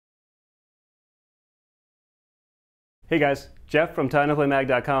Hey guys, Jeff from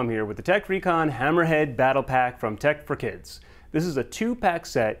TimeToPlayMag.com here with the Tech Recon Hammerhead Battle Pack from Tech for Kids. This is a 2-pack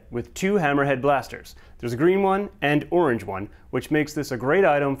set with 2 Hammerhead blasters. There's a green one and orange one, which makes this a great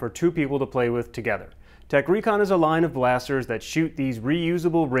item for 2 people to play with together. Tech Recon is a line of blasters that shoot these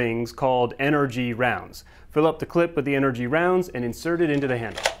reusable rings called NRG rounds. Fill up the clip with the NRG rounds and insert it into the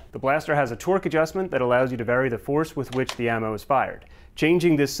handle. The blaster has a torque adjustment that allows you to vary the force with which the ammo is fired.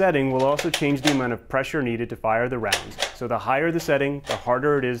 Changing this setting will also change the amount of pressure needed to fire the rounds, so the higher the setting, the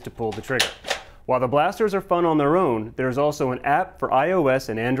harder it is to pull the trigger. While the blasters are fun on their own, there is also an app for iOS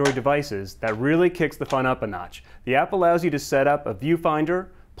and Android devices that really kicks the fun up a notch. The app allows you to set up a viewfinder,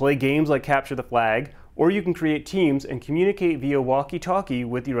 play games like Capture the Flag, or you can create teams and communicate via walkie-talkie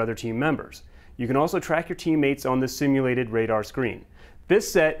with your other team members. You can also track your teammates on this simulated radar screen. This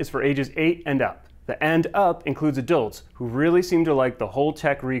set is for ages 8 and up. The "and up" includes adults who really seem to like the whole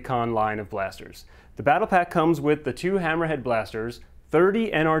Tech Recon line of blasters. The battle pack comes with the 2 Hammerhead blasters,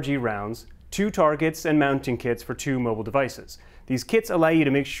 30 NRG rounds, 2 targets, and mounting kits for 2 mobile devices. These kits allow you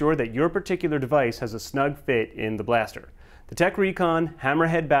to make sure that your particular device has a snug fit in the blaster. The Tech Recon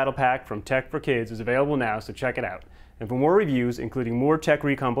Hammerhead Battle Pack from Tech for Kids is available now, so check it out. And for more reviews, including more Tech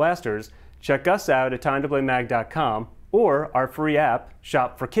Recon blasters, check us out at TimeToPlayMag.com or our free app,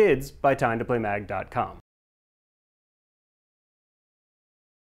 Shop for Kids by TimeToPlayMag.com.